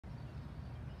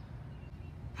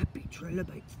Happy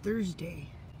Trilobites Thursday.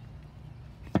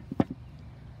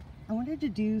 I wanted to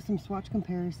do some swatch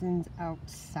comparisons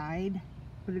outside,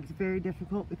 but it's very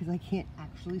difficult because I can't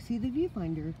actually see the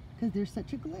viewfinder because there's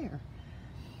such a glare.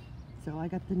 So I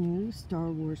got the new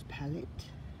Star Wars palette,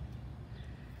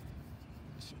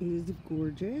 which is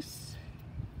gorgeous.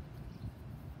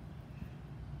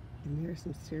 And there are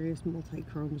some serious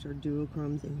multi-chromes or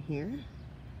duochromes in here.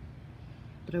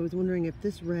 But I was wondering if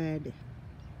this red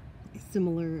is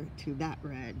similar to that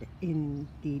red in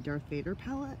the Darth Vader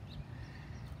palette.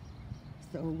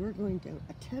 So we're going to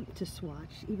attempt to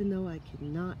swatch, even though I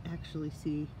cannot actually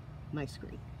see my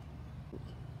screen.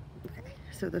 Okay,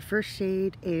 so the first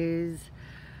shade is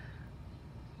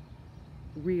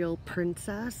Real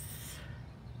Princess.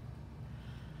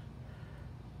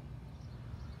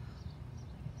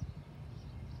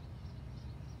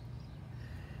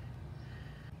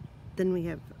 Then we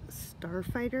have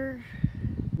Starfighter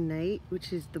Night,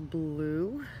 which is the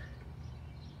blue.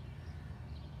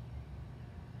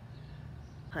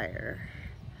 Higher,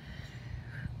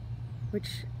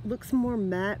 which looks more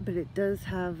matte, but it does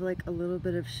have like a little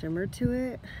bit of shimmer to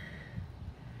it.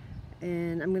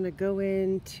 And I'm gonna go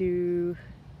into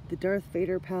the Darth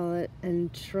Vader palette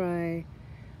and try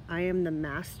I Am the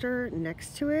Master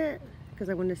next to it, because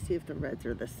I want to see if the reds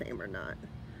are the same or not.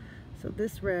 So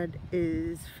this red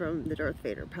is from the Darth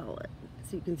Vader palette,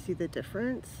 so you can see the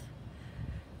difference.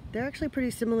 They're actually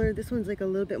pretty similar. This one's like a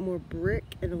little bit more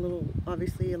brick and a little,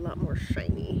 obviously a lot more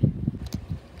shiny.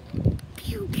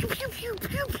 Pew, pew, pew, pew,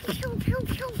 pew, pew, pew,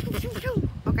 pew, pew, pew.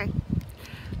 Okay,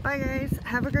 bye guys,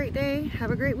 have a great day,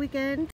 have a great weekend.